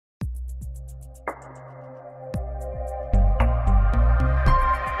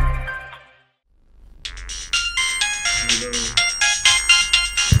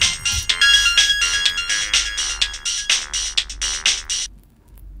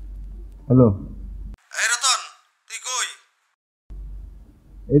Hello. এই রতন, তুই কই?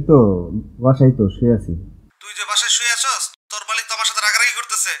 এই তো বাসায় তো শুয়ে আছি। তুই যে বাসায় শুয়ে আছস, তোর মালিক তো আমার সাথে রাগারাগি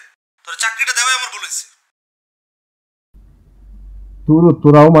করতেছে। তোর চাকরিটা দেওয়াই আমার ভুল হইছে।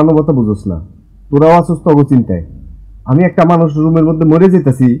 তোরাও মানবতা বুঝোস না, তোরাও আছস তো চিন্তায়। আমি একটা মানুষ রুমের মধ্যে মরে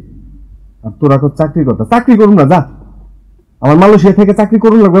যেতেছি, আর তোরা চাকরির কথা। চাকরি করুন না, যা। আমার মালয়েশিয়া থেকে চাকরি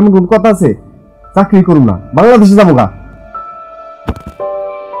করুন লাগবে এমন কোন কথা আছে? চাকরি করুন না, বাংলাদেশে যাবো গা।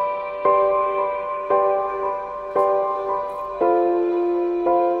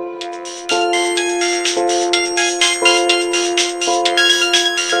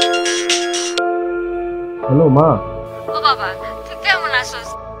 হ্যালো মা। ও বাবা, তুই কেমন আছিস?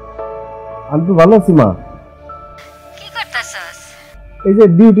 আমি তো ভালো আছি মা। কি করতেছস? এই যে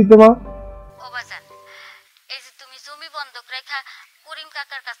ডিউটিতে মা। ও বাজান, এই যে তুমি জমি বন্ধক রেখা করিম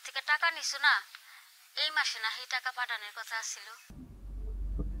কাকার কাছ থেকে টাকা নিছো না, এই মাসে না এই টাকা পাঠানোর কথা ছিল।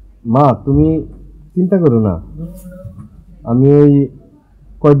 মা তুমি চিন্তা করো না, আমি ওই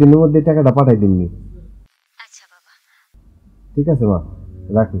কয়দিনের মধ্যে টাকাটা পাঠাই দিমনি। আচ্ছা বাবা। ঠিক আছে মা,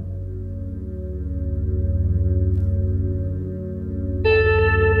 রাখি।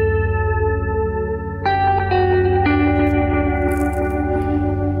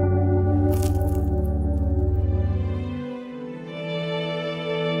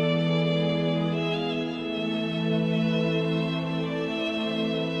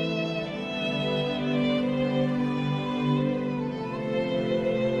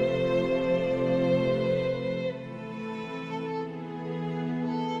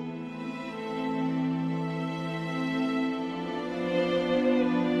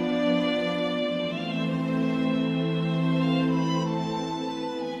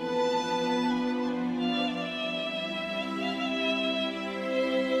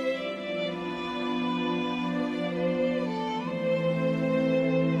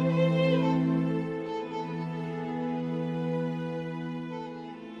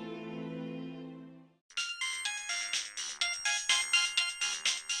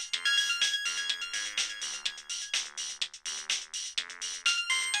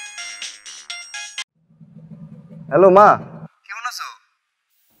 হ্যালো মা, কেমন আছো?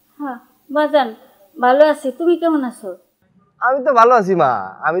 হ্যাঁ বাজান, ভালো আছি। তুমি কেমন আছো? আমি তো ভালো আছি মা।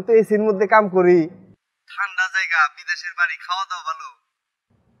 আমি তো এসির মধ্যে কাম করি, ঠান্ডা জায়গা, বিদেশের বাড়ি, খাওয়া দাওয়া ভালো।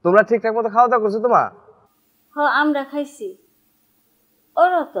 তোমরা ঠিকঠাক মতো খাওয়া দাওয়া করছো তো মা? হ্যাঁ আমরা খাইছি। ও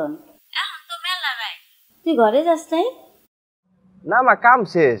রতন, এখন তো মেলা রায়, তুই ঘরে যাস নাই? না মা, কাম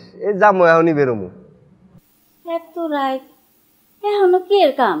শেষ, এই যাবো এখনই বেরোমু। এত রায়, এখনো কি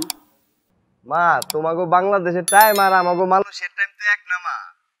এর কাম? মা তোমাগো বাংলাদেশের টাইম আর আমাগো মালয়েশিয়ার টাইম তো এক না মা,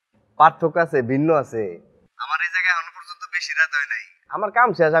 পার্থক্য আছে, ভিন্ন আছে। আমার এই জায়গায় এখনো পর্যন্ত বেশি রাত হয় নাই। আমার কাম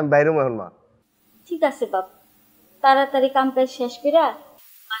শেষ, আমি বাইরে এখন মা। ঠিক আছে বাপ, তাড়াতাড়ি কাম কাজ শেষ করে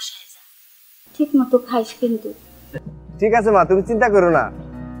বাসায় যা, ঠিক মতো খাইস কিন্তু। ঠিক আছে মা, তুমি চিন্তা করো না।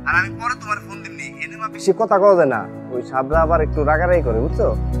 আর আমি পরে তোমার ফোন দিমনি। এনে মা বেশি কথা কওয়া যায় না, ওই সাবরা আবার একটু রাগারাগি করে, বুঝছো?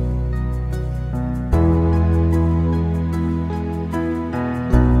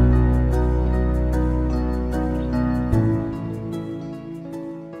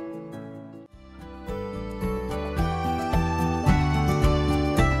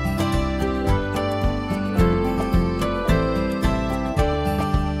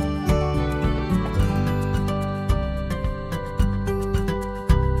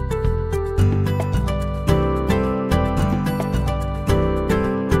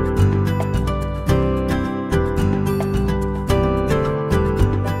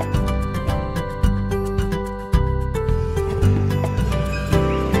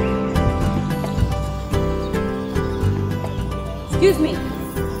 Excuse me.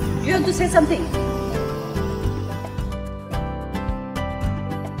 You want to say something?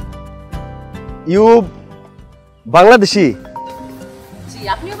 You Bangladeshi? জি,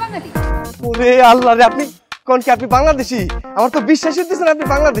 আপনিও বাঙালি? ওরে আল্লাহ রে, আপনি কোন কি আপনি বাংলাদেশি? আমার তো বিশ্বাস হচ্ছে না আপনি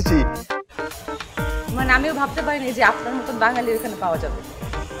বাংলাদেশি। মানে আমিও ভাবতে পারিনি যে আপনার মতন বাঙালি এখানে পাওয়া যাবে।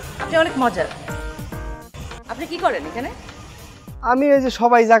 আপনি অনেক মজার। আপনি কি করেন এখানে? আমি এই যে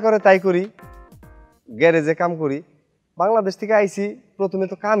সবাই যা করে তাই করি, গ্যারেজে কাম করি। বাংলাদেশ থেকে আইছি, প্রথমে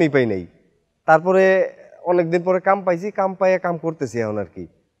তো কামই পাই নাই, তারপরে অনেকদিন পরে কাম পাইছি, কাম পাইয়া কাম করতেছি এখন আর কি।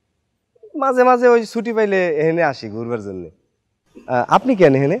 মাঝে মাঝে ওই ছুটি পাইলে এখানে আসি ঘুরবার জন্য। আপনি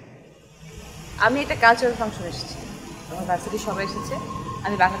কেন এখানে? আমি একটা কালচারাল ফাংশন এসেছি, আমার ভার্সিটির সবাই এসেছে,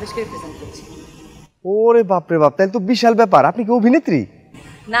 আমি বাংলাদেশকে রিপ্রেজেন্ট করছি। ওরে বাপরে বাপ, তাহলে তো বিশাল ব্যাপার। আপনি কি অভিনেত্রী?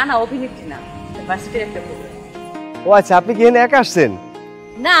 না না, অভিনেত্রী না, ভার্সিটির একটা প্রোগ্রাম। ও আচ্ছা, আপনি কি এখানে একা আসছেন?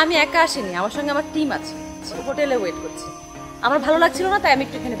 না, আমি একা আসিনি, আমার সঙ্গে আমার টিম আছে, হোটেলে ওয়েট করছে। আমার ভালো লাগছিল না, তাই আমি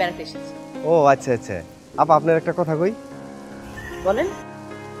একটু এখানে বেড়াতে এসেছি। ও আচ্ছা আচ্ছা। আপা আপনার একটা কথা কই। বলেন।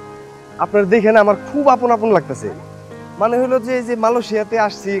 আপনার দেখে না আমার খুব আপন আপন লাগতেছে। মানে হলো যে এই যে মালয়েশিয়াতে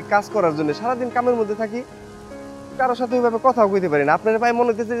আসছি কাজ করার জন্য, সারাদিন কামের মধ্যে থাকি, কারোর সাথে ওইভাবে কথাও কইতে পারি না। আপনার ভাই মনে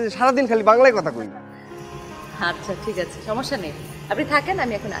হইতেছে যে সারাদিন খালি বাংলায় কথা কই। আচ্ছা ঠিক আছে, সমস্যা নেই, আপনি থাকেন,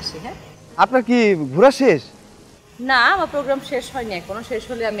 আমি এখন আসি। হ্যাঁ, আপনার কি ঘোরা শেষ? না, আমার প্রোগ্রাম শেষ হয়নি এখনো, শেষ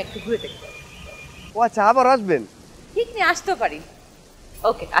হলে আমি একটু ঘুরে দেখবো। ও আচ্ছা, আবার আসবেন? ঠিক নিয়ে আসতেও পারি।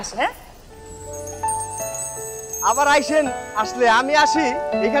 ওকে, আসি। হ্যাঁ, আবার আইসেন, আসলে আমি আসি,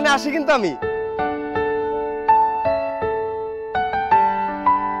 এখানে আসি কিন্তু আমি।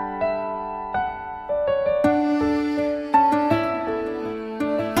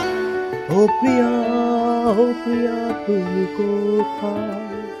 ও প্রিয়া, ও প্রিয়া তুমি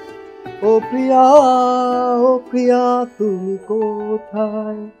কোথায়? ও প্রিয়া, ও প্রিয়া তুমি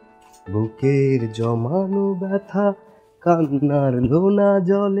কোথায়? বুকের জমানো ব্যথা কান্নার লোনা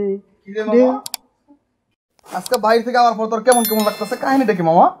জলে। আজকে বাইরে থেকে আমার পর তোর কেমন কেমন লাগতেছে, কাহিনীটা কি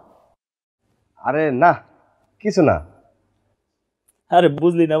মামা? আরে না, কিছু না। আরে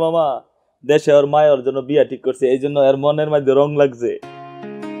বুঝলি না মামা, দেশে ওর মায়ের জন্য বিয়া ঠিক করছে, এই জন্য এর মনের মধ্যে রং লাগছে।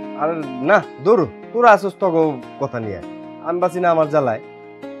 আরে না, দূর, তোরা আসুস তো কথা নিয়ে, আমি বাঁচি না আমার জ্বালায়।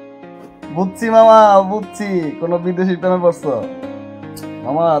 বুঝছি মামা, বুঝছি, কোনো বিদেশি প্রেমে পড়ছো।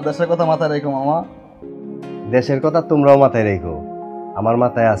 মামা দেশের কথা মাথায় রেখো মামা। দেশের কথা তোমরাও মাথায় রেখো, আমার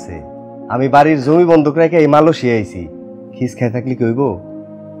মাথায় আছে। আমি বাড়ির জমি বন্ধক রেখে এই মালয়েশিয়া আইছি। খিস খাই থাকলে কি হইব?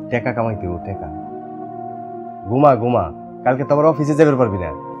 টাকা কামাইতে হইব, টাকা। ঘুমা ঘুমা, কালকে তো আবার অফিসে যাবে পারবি না।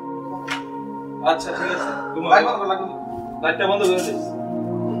 আচ্ছা ঠিক আছে, লাইটটা বন্ধ করে দিস।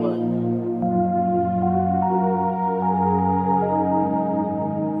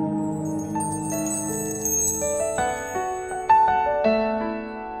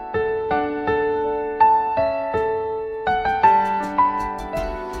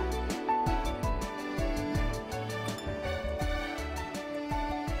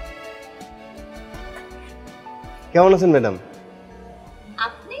 কেমন আছেন ম্যাডাম?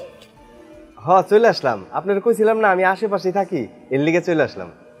 আপনি? হ্যাঁ, চলে আসলাম। আপনার কইছিলাম না আমি আশেপাশেই থাকি, এর লিগে চলে আসলাম।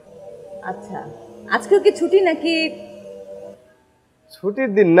 আচ্ছা, আজকে কি ছুটি নাকি? ছুটির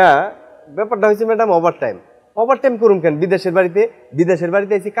দিন না, ব্যাপারটা হয়েছে madam over time. Over time করুম কেন? বিদেশের বাড়িতে, বিদেশের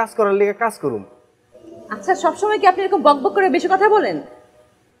বাড়িতে এসে কাজ করার লিগে কাজ করুম। আচ্ছা, সবসময় কি আপনি এরকম বকবক করে বেশি কথা বলেন?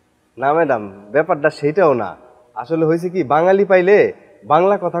 না ম্যাডাম, ব্যাপারটা সেইটাও না। আসলে হয়েছে কি, বাঙালি পাইলে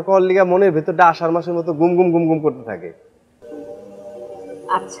বাংলা কথা কওয়ার লিগা মনের ভেতরটা আষাঢ় মাসের মতো গুম গুম গুম গুম করতে থাকে।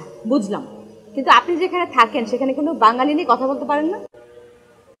 আচ্ছা, বুঝলাম, কিন্তু আপনি যেখানে থাকেন সেখানে কোনো বাঙালি নিয়ে কথা বলতে পারেন না?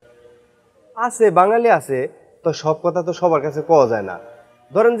 আছে, বাঙালি আছে, তো সব কথা তো সবার কাছে কওয়া যায় না।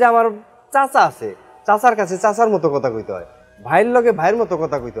 ধরেন যে আমার চাচা আছে, চাচার কাছে চাচার মতো কথা কইতে হয়, ভাইয়ের লগে ভাইয়ের মতো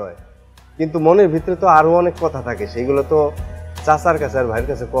কথা কইতে হয়, কিন্তু মনের ভিতরে তো আরো অনেক কথা থাকে, সেগুলো তো চাচার কাছে আর ভাইয়ের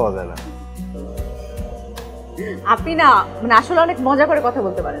কাছে কওয়া যায় না। আপনি না মানে আসলে অনেক মজা করে কথা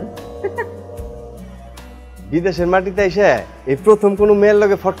বলতে পারেন। বিদেশের মাটিতে এসে এই প্রথম কোনো মেয়ের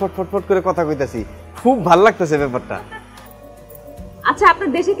লগে ফটফট ফটফট করে কথা কইতাছি, খুব ভাল লাগতেছে ব্যাপারটা। আচ্ছা, আপনার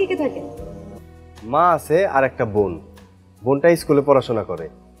দেশে কে কে থাকেন? মা আছে আর একটা বোন। বোনটা স্কুলে পড়াশোনা করে।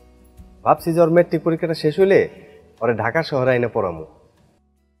 ভাবছি যে ওর মেট্রিক পরীক্ষাটা শেষ হইলে ওরে ঢাকা শহরে আইনে পড়ামু।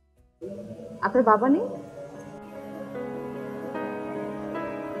 আপনার বাবা নেই?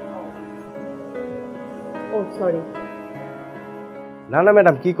 ও সরি। না না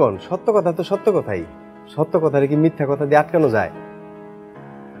ম্যাডাম, কি কোন? সত্য কথা তো সত্য কথাই। সত্য কথারে কি মিথ্যা কথা দিয়ে আটকানো যায়?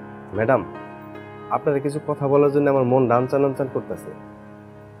 ম্যাডাম, আপনারা কিছু কথা বলার জন্য আমার মন রানচান রানচান করতেছে।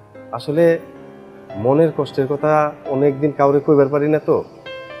 আসলে মনের কষ্টের কথা অনেকদিন কাউরে কইবার পারি না তো,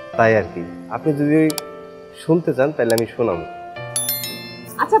 তাই আর কি। আপনি যদি শুনতে চান তাহলে আমি শোনাবো।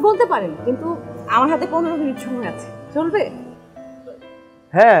 আচ্ছা, বলতে পারেন, কিন্তু আমার হাতে 15 মিনিট সময় আছে, চলবে?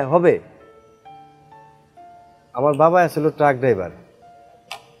 হ্যাঁ, হবে। আমার বাবা আসলে ট্রাক ড্রাইভার।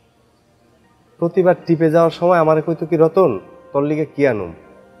 প্রতিবার টিপে যাওয়ার সময় আমারে কইতো কি, রতন তোর লিগে কি আনুম?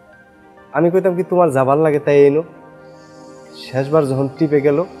 আমি কইতাম কি, তোমার যা ভাল লাগে তাই এনো। শেষবার যখন টিপে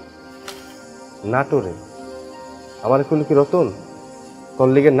গেল নাটোরে, আমারে কইল কি, রতন তোর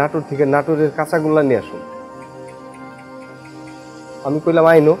লিগে নাটোর থেকে নাটোরের কাঁচাগোল্লা নিয়ে আসুন। আমি কইলাম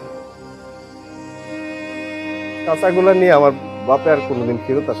আইনো। কাঁচাগোল্লা নিয়ে আমার বাপে আর কোনোদিন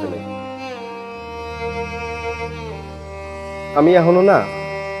ফেরত আসে নাই। আমি এখনো না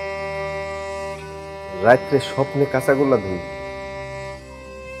রাত্রে স্বপ্নে কাঁচাগোল্লা ধুই।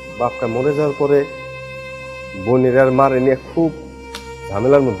 বাপটা মরে যাওয়ার পরে বোনের আর মারে নিয়ে খুব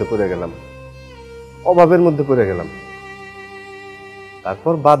ঝামেলার মধ্যে পড়ে গেলাম, অভাবের মধ্যে পড়ে গেলাম।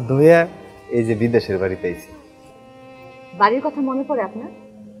 তারপর বাধ্য হয়ে এই যে বিদেশের বাড়িতে আইছি। বাড়ির কথা মনে পড়ে আপনার?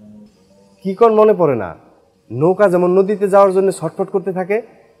 কি কোন মনে পড়ে না? নৌকা যেমন নদীতে যাওয়ার জন্য ছটফট করতে থাকে,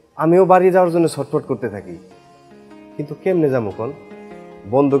 আমিও বাড়ি যাওয়ার জন্য ছটফট করতে থাকি, কিন্তু কেমনে যাবো কোন?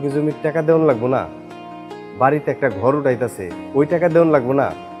 বন্ধকি জমির টাকা দেওয়ান লাগবো না, বাড়িতে একটা ঘর উঠাইতেছে ওই টাকা দেওয়ান লাগবো না,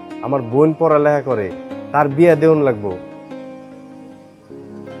 আমার বোন পড়ালেখা করে তার বিয়া দেওয়ান লাগবো,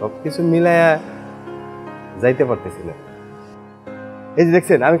 সবকিছু মিলায়া যাইতে পারতেছি না। এই যে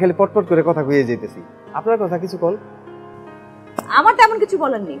দেখছেন আমি খালি পটপট করে কথা কইয়ে যাইতেছি, আপনার কথা কিছু কোন? আমার তেমন কিছু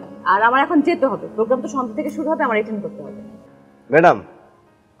বলার নেই, আর আমার এখন যেতে হবে, প্রোগ্রাম তো সন্ধ্যা থেকে শুরু হবে, আমার অ্যাটেন্ড করতে হবে। ম্যাডাম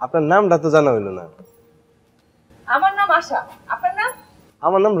আপনার নামটা তো জানা হইল না। আমার নাম আশা, আপনার নাম?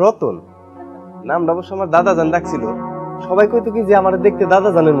 আমার নাম রতন। নামটা অবশ্য আমার দাদা জান ডাকছিল, সবাই কইতো কি যে আমার দেখতে দাদা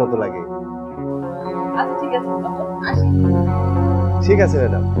জানের মতো লাগে। আচ্ছা ঠিক আছে, তখন আসি। ঠিক আছে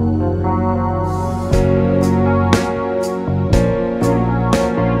ম্যাডাম।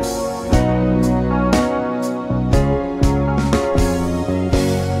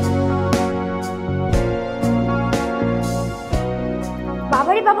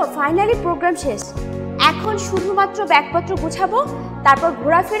 বাবারে বাবা, ফাইনালি প্রোগ্রাম শেষ। এখন শুধুমাত্র ব্যাগপত্র গুছাবো, তারপর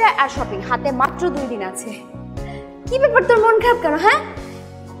ঘোরাফেরা আর শপিং। হাতে মাত্র 2 দিন আছে। কি ব্যাপার, তোর মন খারাপ কেন? হ্যাঁ,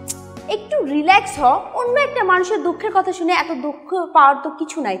 একটু রিল্যাক্স হ। অন্য একটা মানুষের দুঃখের কথা শুনে এত দুঃখ পাওয়ার তো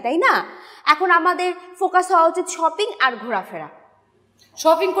কিছু নাই, তাই না? এখন আমাদের ফোকাস হওয়া উচিত শপিং আর ঘোরাফেরা।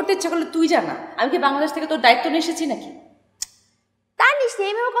 শপিং করতে ইচ্ছা করলে তুই জানা, আমি কি বাংলাদেশ থেকে তোর দায়িত্ব নিয়ে এসেছি নাকি? তা নিশ্চয়ই,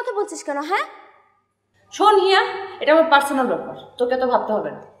 এইভাবে কথা বলছিস কেন? হ্যাঁ শোন হিয়া, এটা আমার পার্সোনাল ব্যাপার, তোকে তো ভাবতে হবে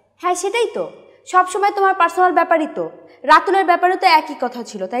না। হ্যাঁ সেটাই তো, সবসময় তোমার পার্সোনাল ব্যাপারই তো। রাতুলের ব্যাপারে তো একই কথা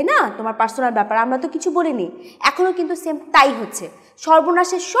ছিল, তাই না? তোমার পার্সোনাল ব্যাপার, আমরা তো কিছু বলিনি। এখনো কিন্তু সেম তাই হচ্ছে।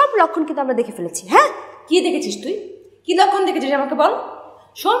 সর্বনাশের সব লক্ষণ কিন্তু আমরা দেখে ফেলেছি। হ্যাঁ, কি দেখেছিস তুই? কি লক্ষণ দেখেছিস আমাকে বল।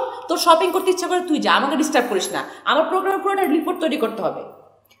 শোন, তোর শপিং করতে ইচ্ছা করে তুই যা, আমাকে ডিস্টার্ব করিস না। আমার প্রোগ্রামের পুরোটা রিপোর্ট তৈরি করতে হবে।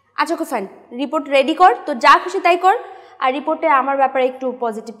 আচ্ছা ওকে ফাইন, রিপোর্ট রেডি কর, তো যা খুশি তাই কর। আর রিপোর্টে আমার ব্যাপারে একটু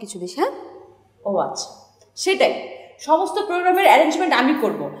পজিটিভ কিছু দিস। হ্যাঁ ও আচ্ছা, সেটাই। সমস্ত প্রোগ্রামের অ্যারেঞ্জমেন্ট আমি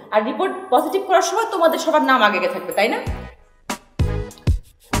করব, আর রিপোর্ট পজিটিভ করার সময় তোমাদের সবার নাম আগে থাকবে, তাই না?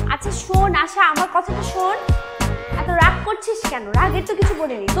 আচ্ছা শোন আশা, আমার কথাটা শোন। এত রাগ করছিস কেন? রাগের তো কিছু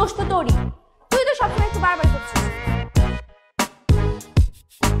বলিনি, দোষ তো তোরই। তুই তো সবসময় একটু বারবার করছিস।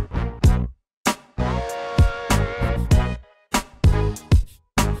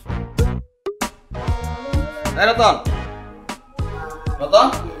 এই রতন, রতন,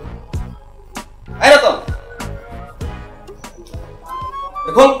 এই রতন,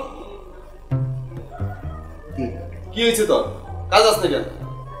 দেখো কি হয়েছে তোর? কাজ আসতে কেন?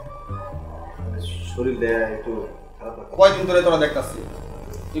 শরীরটা একটু খারাপ লাগে। কয়দিন ধরে তোরা দেখতাছি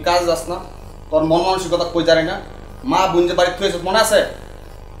তুই কাজ যাস না, তোর মন মানসিকতা কই জানি না। মা বোন যে বাড়িতে থুয়েছ মনে আছে?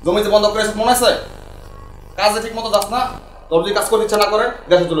 জমি যে বন্ধ করেছ মনে আছে? কাজে ঠিক মতো যাস না। তোর যদি কাজ করতে ইচ্ছা না করে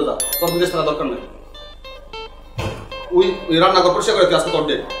দেশে চলে যা, তোর বিদেশ থাকা দরকার নেই। ওই রান্না করে পরিষ্কার করে তুই আজকে তোর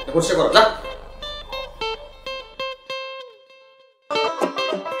ডে পরিষ্কার করা যা।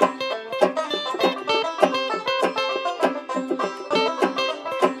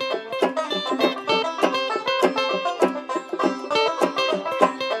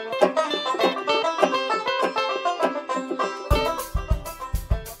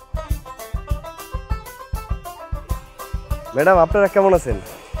 ম্যাডাম আপনারা কেমন আছেন?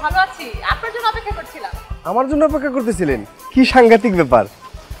 ভালো আছি, আপনার জন্য অপেক্ষা করছিলাম। আমার জন্য অপেক্ষা করতেছিলেন? কি সাংঘাতিক ব্যাপার।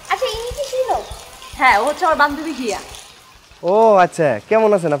 আচ্ছা ইনি কি ছিল? হ্যাঁ, ও হচ্ছে আমার বান্ধবী হিয়া। ও আচ্ছা, কেমন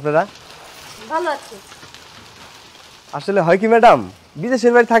আছেন আপনারা? ভালো আছি। আসলে হয় কি ম্যাডাম,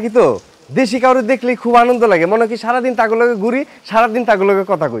 বিদেশের বাড়ি থাকি তো, দেশি কাউরে দেখলেই খুব আনন্দ লাগে, মনে কি সারাদিন তাগুলোকে ঘুরি, সারাদিন তাগুলোকে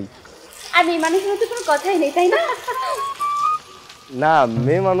কথা কই। আর মেয়ে মানুষের মতো কোনো কথাই নেই, তাই না? না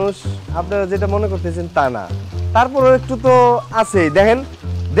মেয়ে মানুষ আপনারা যেটা মনে করতেছেন তা না, তারপরও একটু তো আছেই। দেখেন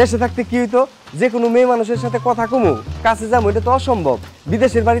দেশে থাকতে কি হইতো, যে কোনো মেয়ে মানুষের সাথে কথা কমু, কাছে যাবো, এটা তো অসম্ভব।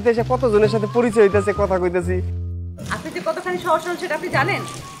 বিদেশের বাড়িতে এসে কতজনের সাথে পরিচয় হইতেছে, কথা কইতেছি। আপনি যে কতখানি সহজ সরল সেটা আপনি জানেন?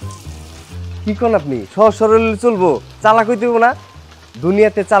 কি কোন আপনি? সহজ সরল চলবো, চালাক হইতে হইব না?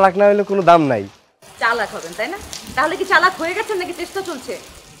 দুনিয়াতে চালাক না হইলে কোনো দাম নাই। চালাক হবেন তাই না? তাহলে কি চালাক হয়ে গেছেন নাকি চেষ্টা চলছে?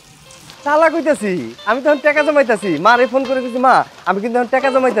 চালাক হইতাছি, আমি তখন টাকা জমাইতাছি। মারে ফোন করে দিছি, মা আমি কিন্তু এখন টাকা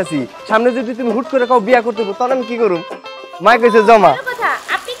জমাইতাছি, সামনে যদি তুমি হুট করে কাউ বিয়া করতে তখন আমি কি করুম? মা কইছে জমা। কথা,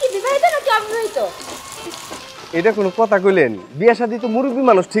 আপনি কি বিবাহিত নাকি অবিবাহিত? এটা কোনো কথা কইলেন? বিয়া শাদী তো মুরব্বী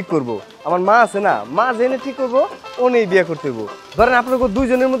মানুষ ঠিক করব। আমার মা আছে না, মা জেনে ঠিক করব, ও নেই বিয়ে করতে হইব। ধরেন আপনাকে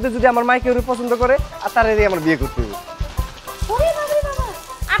দুইজনের মধ্যে যদি আমার মাইকে ওরে পছন্দ করে আর তারে আমার বিয়ে করতে হইব। ওরে বাবা রে বাবা,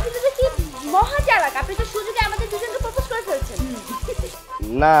 আপনি তো কি মহা চালাক, আপনি তো সুযোগে আমাদের দুজনকে প্রপোজ করে ফেলছেন।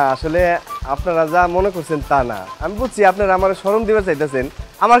 না আসলে আপনারা যা মনে করছেন তা না, আমি বুঝছি আপনারা আমার শরম দিতে চাইতেছেন,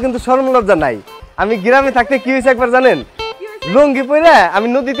 আমার কিন্তু শরম লজ্জা নাই। আমি গ্রামে থাকতে কি হয়েছে একবার জানেন? লুঙ্গি পরে আমি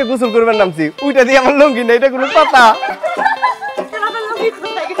নদীতে গোসল করবার নামছি, ওইটা দিয়ে আমার লুঙ্গি না, এটা কোনো কথা?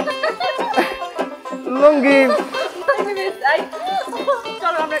 লুঙ্গি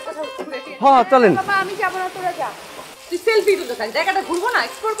চলো আমরা একটা ঘুরে আসি। হ্যাঁ চলেন। বাবা আমি যাবো না, তোরা যা। তুই সেলফি তুলতে থাক, জায়গাটা ঘুরবো না,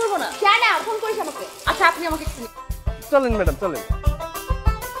 এক্সপ্লোর করবো না? কেন ফোন করিস আমাকে? আচ্ছা আপনি আমাকে একটু চলেন ম্যাডাম চলেন।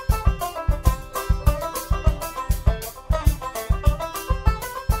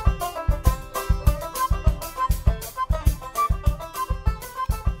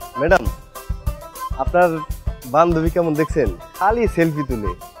 ম্যাডাম আপনার বান্ধবী কেমন দেখছেন? খালি সেলফি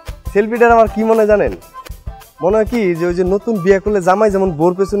তুলে। সেলফিটার আমার কি মনে জানেন? মনে হয় কি যে ওই যে নতুন বিয়ে করলে জামাই যেমন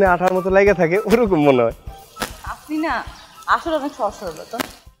বোর পেছনে আঠার মতো লেগে থাকে ওরকম মনে হয়। আপনি না আসলে অনেক সহজ সরল তো।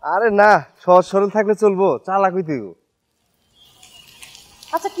 আরে না, সহজ সরল থাকলে চলবো, চালাক হইতে হইব।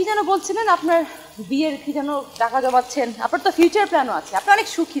 আচ্ছা কি যেন বলছিলেন, আপনার বিয়ের কি যেন টাকা জমাচ্ছেন, আপনার তো ফিউচার প্ল্যানও আছে, আপনি অনেক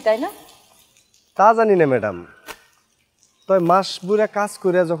সুখী তাই না? তা জানি না ম্যাডাম, তবে মাস বুড়া কাজ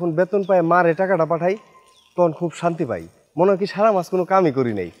করে যখন বেতন পায় মার এ টাকাটা পাঠাই তখন খুব শান্তি পাই, মনে হয় কি সারা মাস কোনো কামই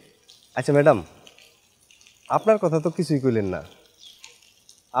করি নাই। আচ্ছা ম্যাডাম, আপনার কথা তো কিছুই কইলেন না।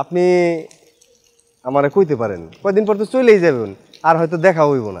 আপনি আমারে কইতে পারেন কয়দিন পর তো চলেই যাবেন, আর হয়তো দেখা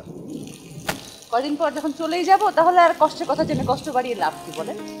হইব না। কদিন পর যখন চলেই যাব তাহলে আর কষ্টের কথা জেনে কষ্ট বাড়িয়ে লাভ কি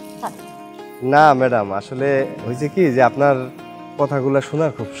বলেন? না ম্যাডাম, আসলে হয়েছে কি যে আপনার কথাগুলো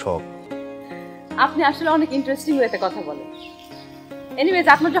শোনার খুব শখ। আপনি আসলে অনেক ইন্টারেস্টিং ওয়েতে কথা বলেন। এনিওয়েজ,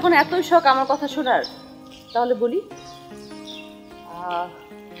 আপনার যখন এতই শখ আমার কথা শোনার, তাহলে বলি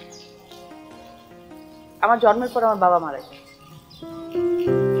আমার জন্মের পর আমার বাবা মারা গেছে,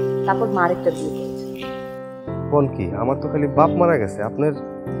 তারপর মার একটা বিয়ে করেছে। কোন কি? আমার তো খালি বাপ মারা গেছে, আপনার?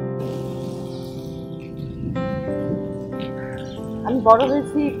 আমি বড়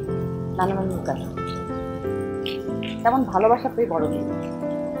হয়েছি নানা নানির কাছে, তেমন ভালোবাসা পেয়ে বড় হয়েছি।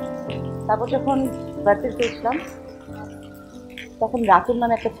 তারপর যখন বাড়িতে পেয়েছিলাম তখন রাতুল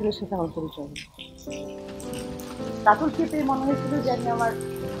নামে একটা ছেলের সাথে আমার পরিচয় হল। রাতুলকে পেয়ে মনে হয়েছিল যে আমি আমার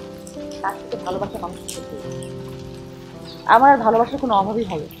তার সাথে ভালোবাসা মানুষ করতে, আমার আর ভালোবাসার কোনো অভাবই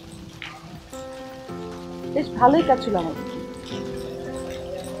হবে। বেশ ভালোই কাটছিল আমার।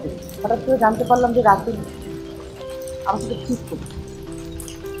 হঠাৎ করে জানতে পারলাম যে রাতুল আমার সাথে ঠিক করছে,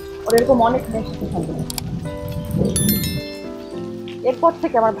 ওর এরকম অনেক মেয়ের সাথে সম্পর্ক। এরপর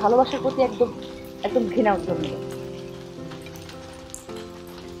থেকে আমার ভালোবাসার প্রতি একদম একদম ঘৃণা জন্ম।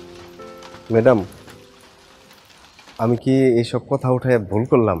 ম্যাডাম, আমি কি এইসব কথা উঠায় ভুল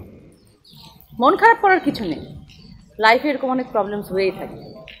করলাম? মন খারাপ করার কিছু নেই, লাইফে এরকম অনেক প্রবলেমস হয়েই থাকে,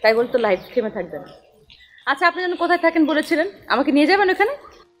 তাই বলতো লাইফ থেমে থাকবে না। আচ্ছা আপনি যেন কোথায় থাকেন বলেছিলেন, আমাকে নিয়ে যাবেন ওখানে?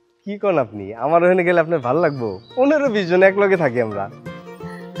 কি কোন আপনি? আমার ওখানে গেলে আপনার ভালো লাগবো? 15-20 জন এক লগে থাকি আমরা।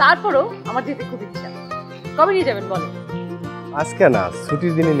 তারপরও আমার যেতে খুব ইচ্ছা। কবে নিয়ে যাবেন বলো? আজকে না,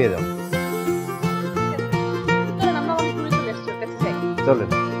 ছুটির দিনে নিয়ে যাও। চলেন, আমরা অনেক দূরে চলে এসেছি, ওর কাছে যাই। চলেন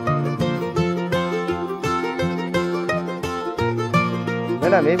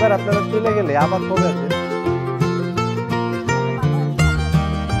ম্যাডাম, এবার আপনারা চলে গেলে আবার কবে আসবে?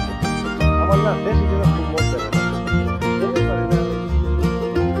 আমার না দেশে যেতে খুব মন চায় ম্যাডাম।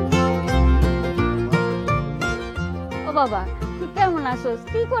 ও বাবা, তুই কেমন আছোস?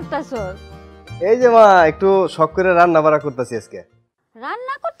 কি করতাছস? এই যে মা, একটু শখ করে রান্না বাড়া করতেছি আজকে।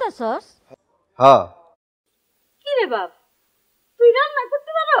 রান্না করতাছস? হ্যাঁ। কি রে বাপ, তুই রান্না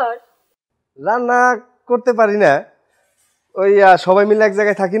করতে পারস? রান্না করতে পারি না, ওই সবাই মিলে এক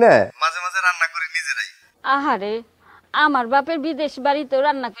জায়গায় থাকি না, মাঝে মাঝে রান্না করি নিজেরাই। আহারে, আমার বাপের বিদেশ বাড়িতেও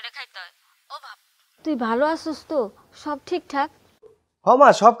রান্না করে খাইতে হয়। ও বাপ, তুই ভালো আছিস তো? সব ঠিকঠাক? হ্যাঁ মা,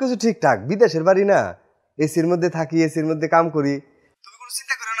 সবকিছু ঠিকঠাক। বিদেশের বাড়ি না, এসির মধ্যে থাকি, এসির মধ্যে কাম করি। তুমি কোনো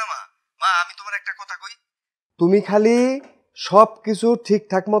চিন্তা করো না মা। মা, আমি তোমার একটা কথা কই, তুমি খালি সবকিছু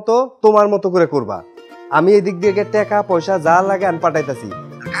ঠিকঠাক মতো তোমার মতো করে করবা। আমি এদিক দিয়ে টাকা পয়সা যা লাগে আমি পাঠাইতাছি।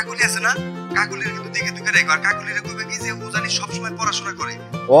 কাকুলি আছে না, কাকুলির কিন্তু দেখে তুই রেখো। আর কাকুলির কইবে কি যে ও জানি সবসময় পড়াশোনা করে,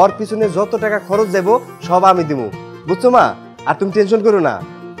 ওর পিছনে যত টাকা খরচ যাব সব আমি দিব, বুঝছো মা? আর তুমি টেনশন করো না,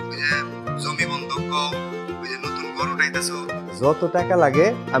 ওই যে জমি বন্ধক কও, ওই যে নতুন ঘর উঠাইতাছো, যত টাকা লাগে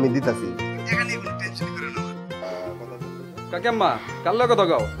আমি দিতাছি, টাকা নিয়ে কোনো টেনশন করো না। কাকিয়াম্মা, কার লগে কথা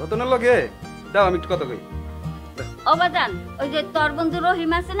গাও? রতনের লগে দাও, আমি একটু কথা কই। ও বাজান, ওই যে তোর বন্ধু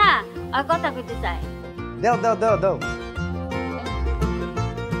রহিম আছে না, আর কথা কইতে চায়। দাও দাও দাও দাও।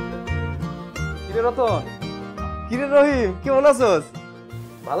 কিরে রতন? কিরে রহিম, কেমন আছোস?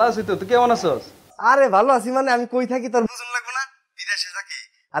 ভালো আছি তো, তুই কেমন আছস? আরে ভালো আছি মানে আমি কই থাকি তোর বুঝন লাগবে না? বিদেশে থাকি।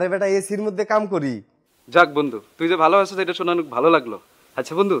 আরে বেটা, এসির মধ্যে কাম করি। যাক বন্ধু, তুই যে ভালো আছিস এটা শুনে অনেক ভালো লাগলো।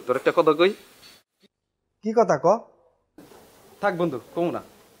 আচ্ছা বন্ধু, তোর একটা কথা কই। কি কথা ক? থাক বন্ধু, কমু না।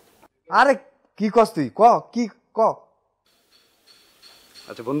 আরে কি কস তুই? ক কি ক।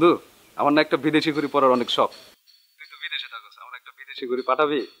 আচ্ছা বন্ধু, আমার না একটা বিদেশি ঘুড়ি পরার অনেক শখ। তুই তো বিদেশে থাকস, আমার একটা বিদেশি ঘুড়ি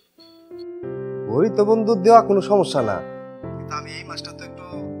পাঠাবি? ঘড়ি তো বন্ধু দেওয়া কোনো সমস্যা না, কিন্তু আমি এই মাসটা তো একটু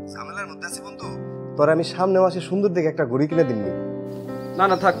ঝামেলার মধ্যে আছি বন্ধু। তোর আমি সামনে মাসে সুন্দর দেখে একটা ঘড়ি কিনে দিমনি। না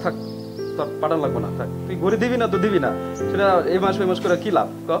না, থাক থাক, তোর পাঠান লাগবো না, থাক। তুই ঘড়ি দিবি না তো দিবি না, সেটা এই মাস ওই মাস করে কি লাভ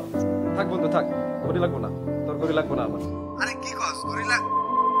ক? থাক বন্ধু থাক, ঘড়ি লাগবো না, তোর ঘড়ি লাগবো না আমার। আরে কি কস করিলা?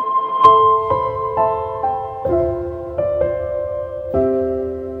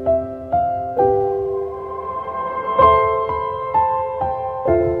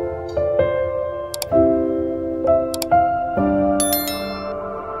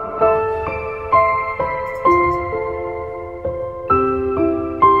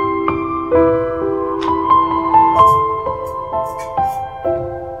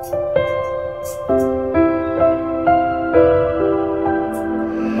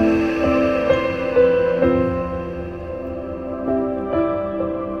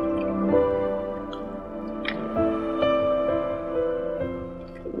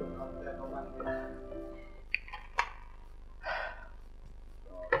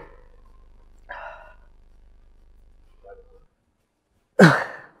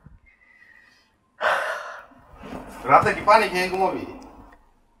 রাতে কি পানি খেয়ে ঘুমাবি?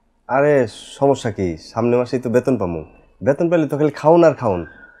 আরে সমস্যা কি, সামনে মাসেই তো বেতন পামু। বেতন পেলে তো খালি খাওন আর খাওন।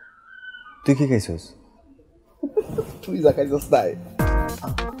 তুই কি খাইছিস? তুই যা খাইছিস তাই।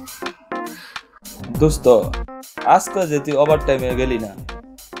 দোস্ত আজকে যে তুই ওভার টাইমে গেলি না,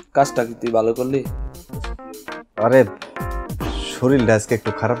 কাজটা কি তুই ভালো করলি? আরে শরীরটা আজকে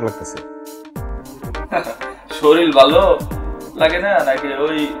একটু খারাপ লাগতেছে। শরীর ভালো লাগে না নাকি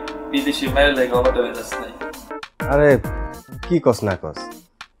ওই বিদেশি মেয়ের লাগে ওভার টাইমে যাস নাই? আরে কি কস না কস,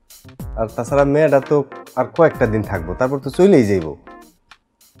 আর তাছাড়া মেয়েটা তো আর কয়েকটা দিন থাকবো, তারপর তো চলেই যাইব।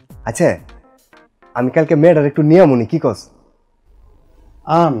 আচ্ছা আমি কালকে মেয়েটার একটু নিয়ামনি, কি কস?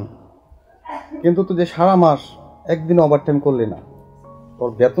 আন, কিন্তু তুই যে সারা মাস একদিন ওভারটাইম করলি না, তোর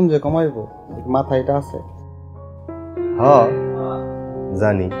বেতন যে কমাইব মাথায় এটা আছে? হ্যাঁ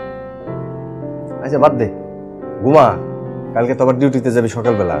জানি। আচ্ছা বাদ দে, ঘুমা। কালকে তো আবার ডিউটিতে যাবি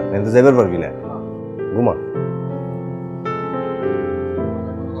সকালবেলা, তো যাইবার পারবি না। ঘুমা।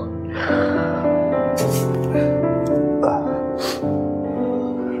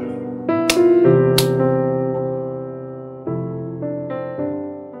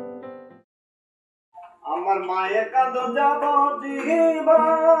 আমার মায়ের কাঁদ যাব জীবন,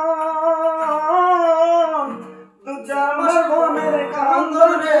 দু চার মাস বোনের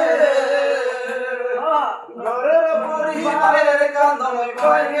কান্দনে, ঘরের পরিবারের কান্দন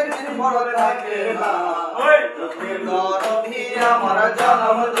কয়েকদিন মনে থাকে না। তুমি দরদি আমার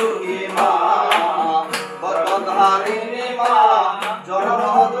জনম দুঃখী মা, বরধারিণী মা,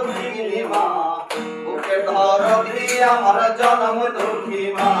 জনম দুঃখিনী মা, বুকের দরদি আমার জনম দুঃখী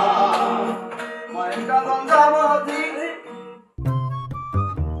মা।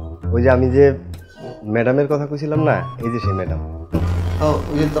 ওই যে আমি যে ম্যাডামের কথা কইছিলাম না, এই যে সেই ম্যাডাম।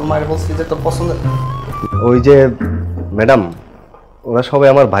 ওই যে তোর মায়ের বলছি যে তোর পছন্দের, ওই যে ম্যাডাম, ওরা সবাই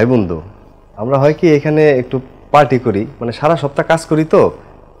আমার ভাই বন্ধু। আমরা হয় কি এখানে একটু পার্টি করি, মানে সারা সপ্তাহ কাজ করি, তো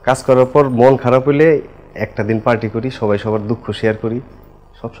কাজ করার পর মন খারাপ হইলে একটা দিন পার্টি করি, সবাই সবার দুঃখ শেয়ার করি।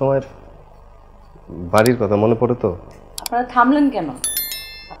 সব সময় বাড়ির কথা মনে পড়ে। তো আপনারা থামলেন কেন?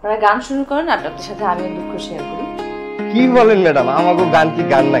 আপনারা গান শুরু করেন, আপনাদের সাথে আমি দুঃখ শেয়ার করি। কি বলেন ম্যাডাম, আমাকে গান কি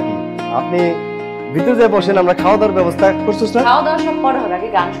গান নাকি? আপনি ভিতরে যে বসেন, আমরা খাওয়া দাওয়ার ব্যবস্থা করছিস না? খাওয়া দাওয়া সব পরে হবে, আগে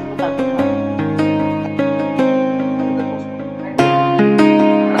গান শুনবো তারপর খাওয়া।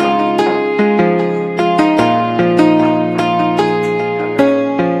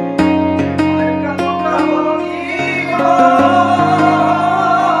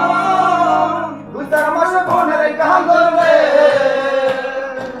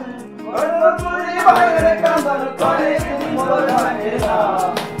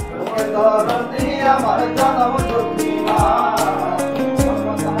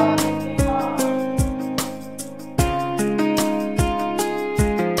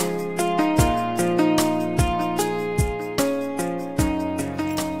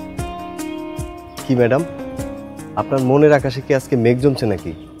 কি ম্যাডাম, আপনার মনের আকাশে কি আজকে মেঘ জমছে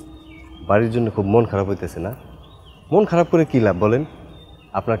নাকি? বাড়ির জন্য খুব মন খারাপ হইতেছে না? মন খারাপ করে কি লাভ বলেন?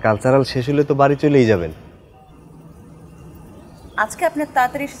 আপনার কালচারাল শেষ হলে তো বাড়ি চলেই যাবেন। আজকে আপনি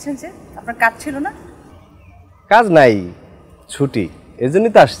তাড়াতাড়ি এসেছেন যে, আপনার কাজ ছিল না? কাজ নাই, ছুটি,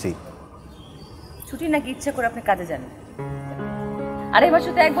 এজন্যই তো আসছি। ছুটি নাকি ইচ্ছা করে আপনি কাজে যান? আর এবার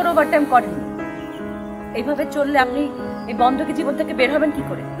শুধু একবার ওভারটাইম করেন। এইভাবে চললে আপনি এই বন্ধকি জীবন থেকে বের হবেন কি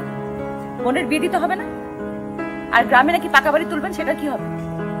করে? বোনের বিয়ে দিতে হবে না? আর গ্রামে নাকি পাকা বাড়ি তুলবেন, সেটা কি হবে?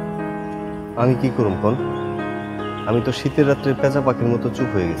 আমি কি করুম কোন? আমি তো শীতের রাত্রে পেঁচা পাখির মতো চুপ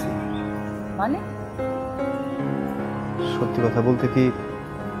হয়ে গেছি। মানে সত্যি কথা বলতে কি,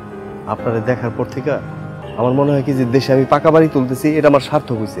 আপনারা দেখার পর থেকে আমার মনে হয় কি যে দেশে আমি পাকা বাড়ি তুলতেছি, এটা আমার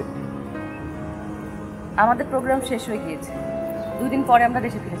সার্থক হয়েছে। আমাদের প্রোগ্রাম শেষ হয়ে গিয়েছে, 2 দিন পরে আমরা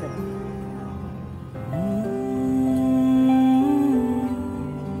দেশে ফিরে যাব।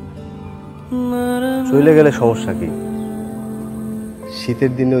 চলে গেলে সমস্যা কি?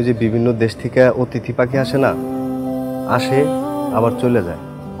 শীতের দিনে ওই যে বিভিন্ন দেশ থেকে অতিথি পাখি আসে না, আসে আবার চলে যায়।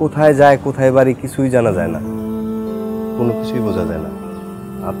 কোথায় যায় কোথায় বাড়ি কিছুই জানা যায় না, কোনো কিছুই বোঝা যায় না।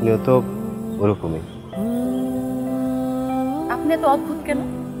 আপনিও তো ওরকমই। আপনি এত অদ্ভুত কেন?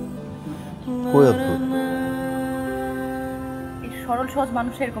 কই অদ্ভুত? এই সরল সহজ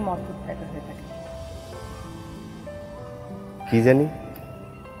মানুষ এরকম অদ্ভুত টাইপের হয়ে থাকে। কি জানি,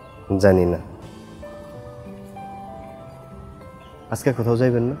 জানি না। আজকে কোথাও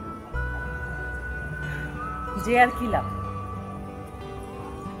যাইবেন না? যে আর কি লাভ?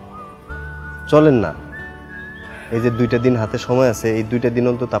 চলেন না, এই যে 2টা দিন হাতে সময় আছে, এই 2টা দিন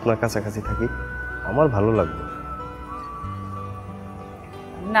অন্তত আপনার কাছাকাছি থাকি, আমার ভালো লাগবে।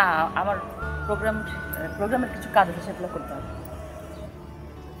 না, আমার প্রোগ্রামের কিছু কাজ আছে, সেগুলো করতে হবে।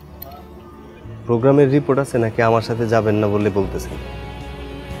 প্রোগ্রামের রিপোর্ট আছে নাকি আমার সাথে যাবেন না বলে বলতেছেন?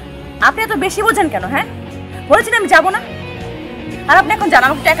 আপনি এত বেশি বোঝেন কেন? হ্যাঁ, বলেছেন আমি যাবো না, আর আপনি এখন জান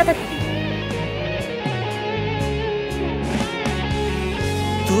আমাকে একা থাকি।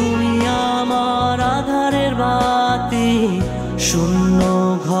 তুমি আমার আধারের বাতি, শূন্য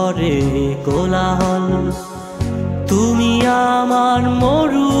ঘরে কোলাহল। তুমি আমার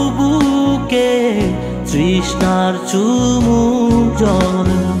মরুবুকে তৃষ্ণার চুমুক জল।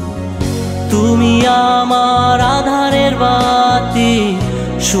 তুমি আমার আধারের বাতি,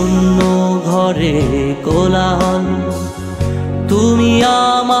 শূন্য ঘরে কোলাহল। তুমি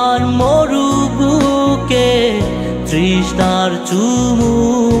আমার মরুবুকে তৃষ্ণার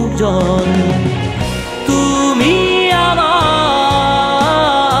চুমুক জল। তুমি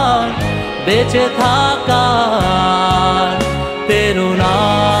আমার বেঁচে থাকার প্রেরণা।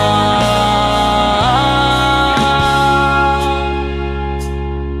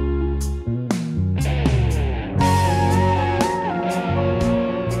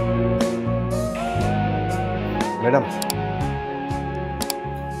 ম্যাডাম,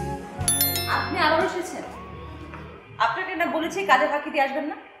 আপনি আবার এসেছেন? আপনাকে না বলেছি কাজে ফাঁকি দিয়ে আসবেন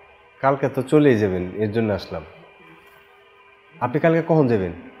না? কালকে তো চলেই যাবেন, এর জন্য আসলাম। আপনি কালকে কখন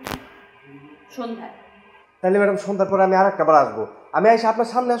যাবেন? সন্ধ্যায়। তাহলে ম্যাডাম সন্ধ্যার পরে আমি আরেকটা বার আসবো। আমি এসে আপনার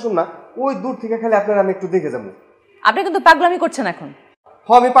সামনে আসুন না, ওই দূর থেকে খালি আপনার আমি একটু দেখে যাবো। আপনি কিন্তু পাগলামি করছেন এখন।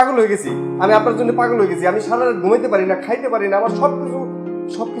 হ্যাঁ, আমি পাগল হয়ে গেছি, আমি আপনার জন্য পাগল হয়ে গেছি। আমি সারা রাত ঘুমাইতে পারি না, খাইতে পারি না, আমার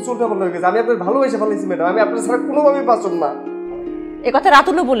সবকিছু উল্টাপাল্টা হয়ে গেছে। আমি আপনার ভালোবেসে ফেলেছি ম্যাডাম, আমি আপনার ছাড়া কোনোভাবেই বাঁচব না। এ কথা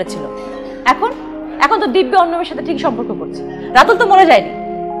রাতুলও বলেছিল। এখন এখন তো দিব্য অন্য মেয়ের সাথে ঠিক সম্পর্ক করছে। রাতুল তো মরে যায়নি।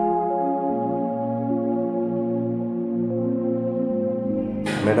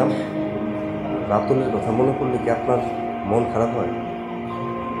 ম্যাডাম, রাতুলের কথা মনে করলে কি আপনার মন খারাপ হয়?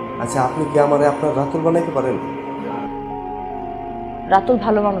 আচ্ছা, আপনি কি আমারে আপনার রাতুল বানাইতে পারেন? রাতুল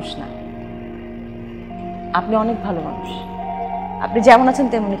ভালো মানুষ না, আপনি অনেক ভালো মানুষ। আপনি যেমন আছেন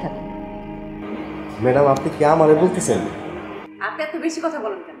তেমনই থাকেন। ম্যাডাম, আপনি কি আমারে বলতেছেন? আপনি এত বেশি কথা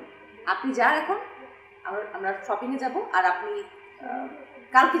বলেন কেন? আপনি যান এখন, আমরা শপিংয়ে যাব, আর আপনি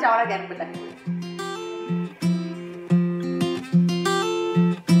কালকে যাওয়ার আগে একবার দেখা করবেন।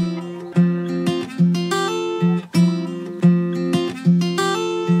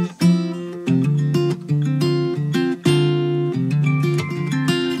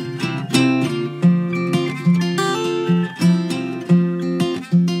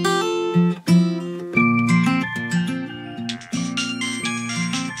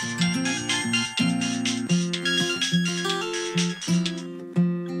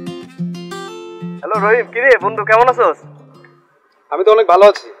 হ্যালো রহিম, কি রে বন্ধু, কেমন আছোস? আমি তো অনেক ভালো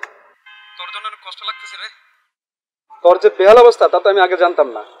আছি। তোর জন্য অনেক কষ্ট লাগতেছে রে। তোর যে বেহাল অবস্থা তা তো আমি আগে জানতাম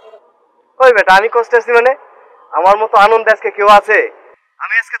না। ওই বেটা, আমি কষ্টে আছি মানে? আমার মতো আনন্দ আজকে কেউ আছে?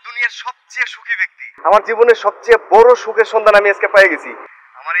 আমি আজকে দুনিয়ার সবচেয়ে সুখী ব্যক্তি। আমার জীবনের সবচেয়ে বড় সুখের সন্ধান আমি আজকে পেয়ে গেছি।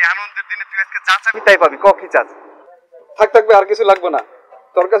 আমার এই আনন্দের দিনে তুই আজকে যা চাবি তাই পাবি। কি চাস? থাকবে আর কিছু লাগবে না।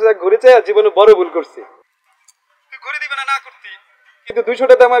 তোর কাছে ঘুরে চাই, জীবনে বড় ভুল করছি। তুই ঘুরে দিবে না করতি, কিন্তু 200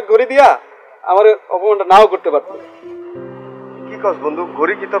 টাকা আমার ঘুরে দিয়া আমার অপমানটা নাও করতে পারতো। কি কস বন্ধু,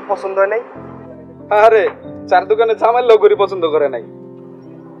 ঘড়ি কি তোর পছন্দ হয় নাই? আরে, 4 দোকানে ঝামেলাও ঘড়ি পছন্দ করে নাই।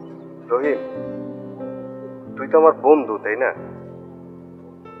 রহিম, তুই তো আমার বন্ধু, তাই না?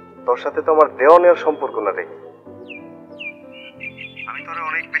 তোর সাথে তো আমার দেওয়া নেওয়ার সম্পর্ক না রে। আমি তোরে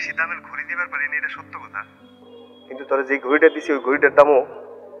অনেক বেশি দামের ঘড়ি দিবার পারিনি, এটা সত্য কথা। কিন্তু তোরে যে ঘড়িটা দিছি ওই ঘড়িটার দামও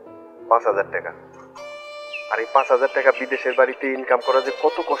 5000 টাকা। আর এই 5000 টাকা বিদেশের বাড়িতে ইনকাম করা যে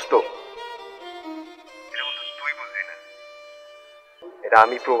কত কষ্ট, এটা বন্ধু তুই বুঝবি না। এটা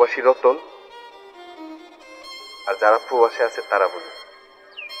আমি প্রবাসী রতন, আর যারা প্রবাসে আছে তারা বুঝে।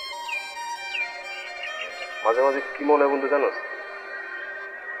 মাঝে মাঝে কি মনে হয় বন্ধু জানোস?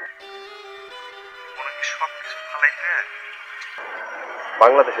 মনে হয় সবকিছু ফালাই দিয়ে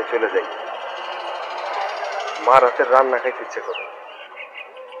বাংলাদেশে চলে যাই, মার হাতের রান্না খাইতে ইচ্ছে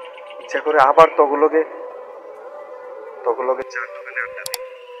করে আবার তগুলোকে চার দোকানে আড্ডা দিই।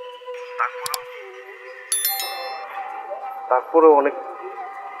 তারপরে অনেক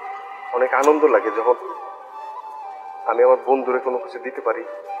অনেক আনন্দ লাগে যখন আমি আমার বন্ধুরে কোনো কিছু দিতে পারি,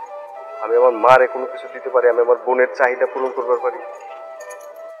 আমি আমার মারে কোনো কিছু দিতে পারি, আমি আমার বোনের চাহিদা পূরণ করতে পারি।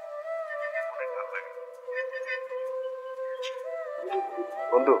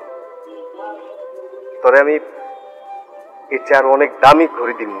 বন্ধু, তোরে আমি এর চেয়ে আরো অনেক দামি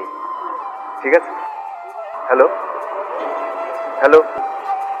ঘড়ি দিমনি, ঠিক আছে? হ্যালো হ্যালো,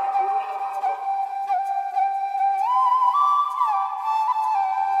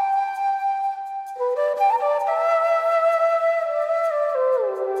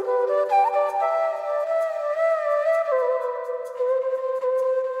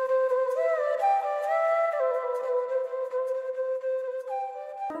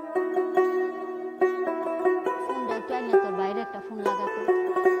 ফোনটা একটু আইনা তোর বাইরে একটা ফোন লাগাতো।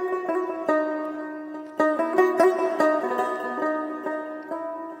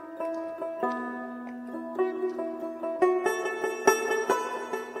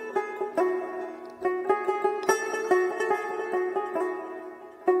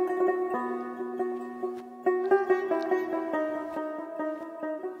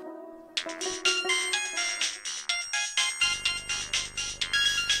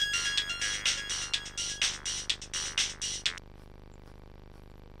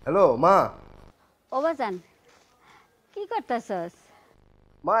 হ্যালো মা। ও বাজান, কি করতেছস?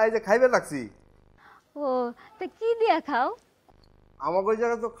 মা এই যে খাইবে লাগছি। ও, তা কি দিয়া খাও? আমাকে ওই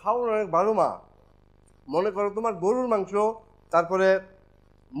জায়গায় তো খাওয়ার অনেক ভালো মা। মনে করো তোমার গরুর মাংস, তারপরে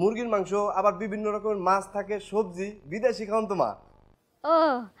মুরগির মাংস, আবার বিভিন্ন রকমের মাছ থাকে, সবজি, বিদেশি খাওয়ান তো মা। ও,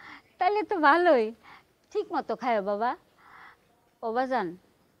 তাহলে তো ভালোই, ঠিক মতো খাও বাবা। ও বাজান,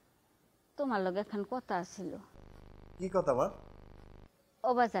 তোমার লগে এখন কথা ছিল। কি কথা মা?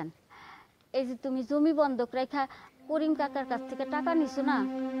 ও বাজান, এই যে তুমি জমি বন্ধক রেখা করিম কাকার কাছ থেকে টাকা নিছো না,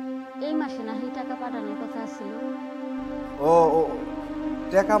 এই মাসে না এই টাকা পাঠানোর কথা ছিল। ও ও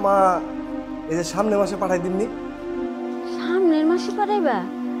টাকা মা এই যে সামনের মাসে পাঠাই দিমনি। সামনের মাসে পাঠাইবা?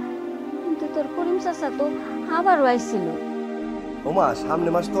 কিন্তু তোর করিম চাচা তো আবারও আইছিল। ও মা,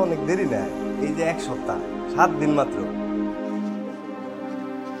 সামনের মাস তো অনেক দেরি না, এই যে 1 সপ্তাহ 7 দিন মাত্র।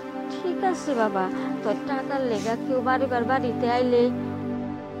 ঠিক আছে বাবা, তোর টাকার লেগা কেউ বাড়িবার বাড়িতে আইলে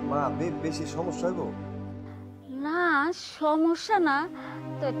মা বেশি সমস্যা হইব না? সমস্যা না,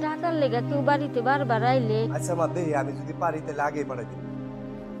 তোর টাকার লেগা কেউ বাড়িতে বারবার আইলে। আচ্ছা মা, দেই আমি যদি পারি তাহলে আগেই পাঠাই দিই।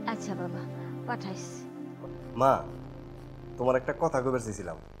 আচ্ছা বাবা, পাঠাইস। মা, তোমার একটা কথা কইবার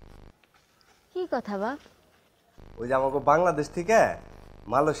চাইছিলাম। কি কথা বাপ? ওই যে আমাকে বাংলাদেশ থেকে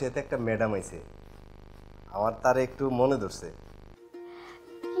মালয়েশিয়াতে একটা ম্যাডাম আইছে, আমার তার একটু মনে ধরছে।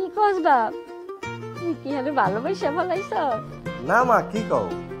 কি কস বাপ, তুই কি আরে ভালোবাসা ফলাইছ? না মা, কি কও,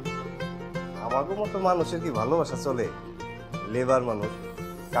 আমাকে মতো মানুষের কি ভালোবাসা চলে? লেবার মানুষ,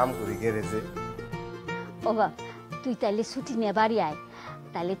 কাম করি গ্যারেজে। ও বাপ, তুই তাইলে ছুটি নিয়ে বাড়ি আয়,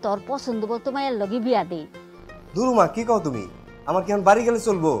 তাইলে তোর পছন্দ মতো মায়ের লগে বিয়া দে। দূর মা, কি কও তুমি? আমার কি এখন বাড়ি গেলে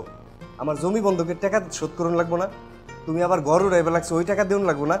চলবো? আমার জমি বন্ধকের টাকা শোধ করুন লাগবো না? তুমি আবার ঘর উড়াইবে লাগছে, ওই টাকা দেউন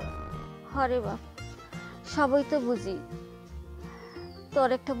লাগবো না? হরে বাপ, সবই তো বুঝি, তোর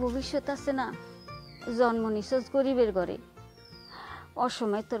একটা ভবিষ্যৎ আছে না? জন্ম নিছস গরিবের ঘরে,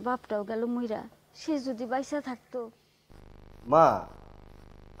 অসময় তোর বাপটাও গেল মইরা, সে যদি বাইসা থাকতো। মা,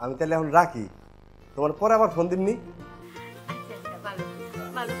 আমি তাহলে এখন রাখি, তোমার পরে আবার ফোন দিমনি।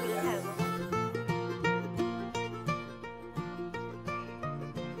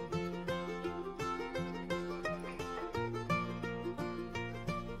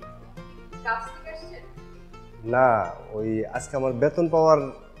 না, ওই আজকে আমার বেতন পাওয়ার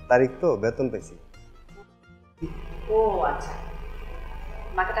তারিখ, তো বেতন পাইছি। ও আচ্ছা,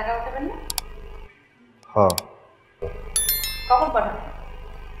 মাকে টাকা পাঠাবেন না? হ্যাঁ, কখন পাঠাবেন?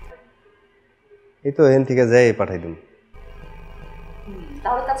 এই তো এখান থেকে যাই পাঠাই দিন।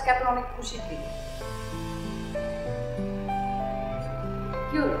 তাহলে তো আজকে আপনার অনেক খুশির দিন।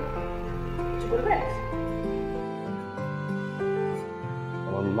 কি হলো, কিছু বলবেন?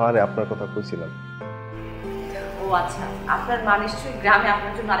 আমার মারে আপনার কথা কইছিলাম। ও আচ্ছা, আপনার মা নিশ্চয়ই গ্রামে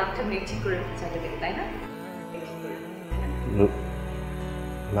আপনার জন্য আরেকটা মেয়ে ঠিক করে রেখে চাইতে পারে, তাই না?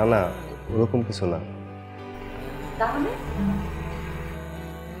 না না, ওরকম কিছু না। তাহলে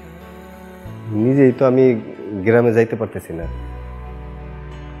নিজেই তো আমি গ্রামে যাইতে পারতেছি না।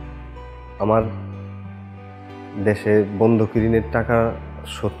 আমার দেশে বন্ধকি ঋণের টাকা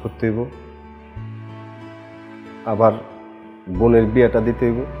শোধ করতে হইব, আবার বোনের বিয়েটা দিতে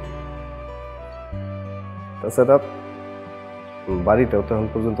হইব, তাছাড়া বাড়িটাও তো এখন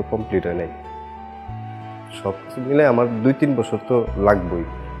পর্যন্ত কমপ্লিট হয় নাই। সব কিছু মিলে আমার 2-3 বছর তো লাগবেই।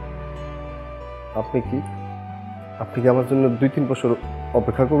 আপনি কি আমার জন্য 2-3 বছর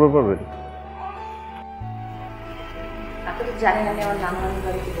অপেক্ষা করতে পারবেন? আপনি তো জানেন আমি আমার নানা নানির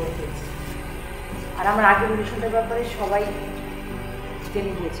বাড়িতে বড় হয়েছি, আর আমার আগের রিলেশনটার ব্যাপারে সবাই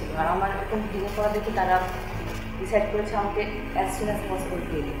জেনে গিয়েছিল, আর আমার এরকম বিয়ে করা দেখে তারা ডিসাইড করেছে আমাকে অ্যাজ সুন অ্যাজ পসিবল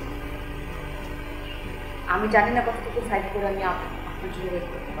দিয়ে দিতে। আমি জানি না কতটুকু ফাইট করে আমি আপনার জন্য ওয়েট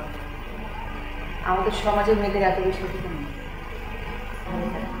করতে পারবো। আমাদের সমাজের মেয়েদের এত বেশি অধিকার নেই।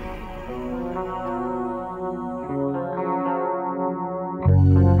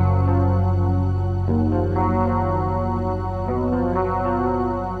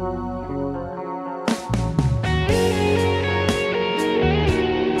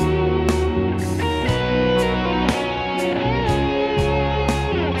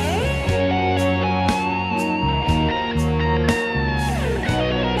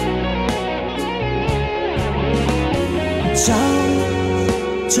 যাও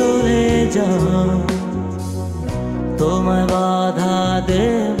চলে যাও, তোমায় বাধা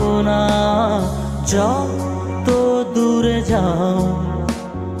দেব না, যত দূরে যাও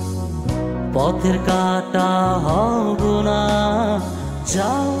পথের কাটা হব না।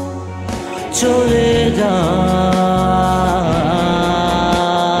 যাও চলে যাও,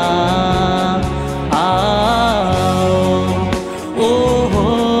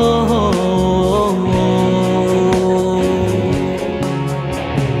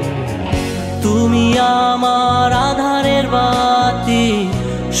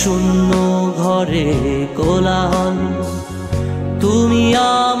 শূন্য ঘরে কোলাহল, তুমি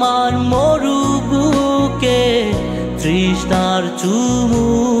আমার মরুবুকে তৃষ্ণার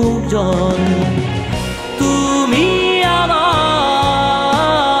চুমুক জল, তুমি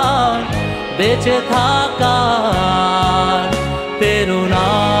আমার বেঁচে থাকার প্রেরণা।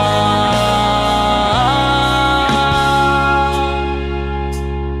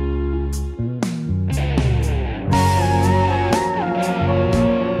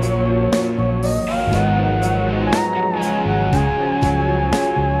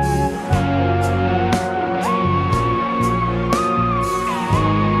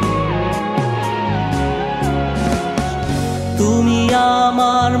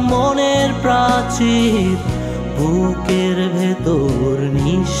 আমার মনের প্রাচীর, বুকের ভেতর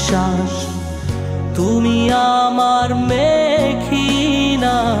নিঃশ্বাস, তুমি আমার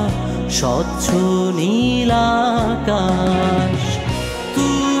মেঘিনা স্বচ্ছ নীল আকাশ,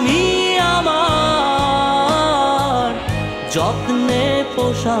 তুমি আমার যত্নে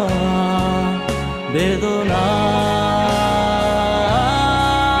পোষা বেদনা।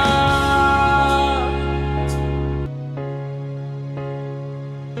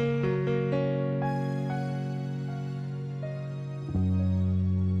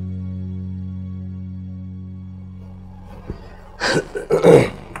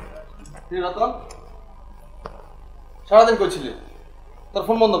 রতন, সারাদিন করছিলি, তোর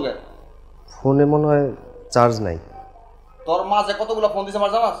ফোন বন্ধ কে? ফোনে মনে হয় চার্জ নাই। তোর মা যে কতগুলো ফোন দিছে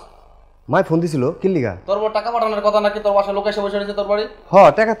আমার জানাস? মাই ফোন দিছিল কি লিগা? তোর বড় টাকা পাঠানোর কথা নাকি, তোর বাসায় লোক এসে বসে রয়েছে তোর বাড়ি। হ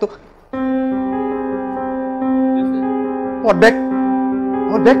টাকা তো। আমার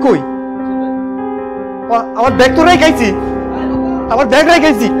ব্যাগ কই? আমার ব্যাগ তো রেখেছি, আমার ব্যাগ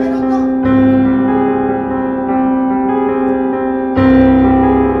রেখেছি।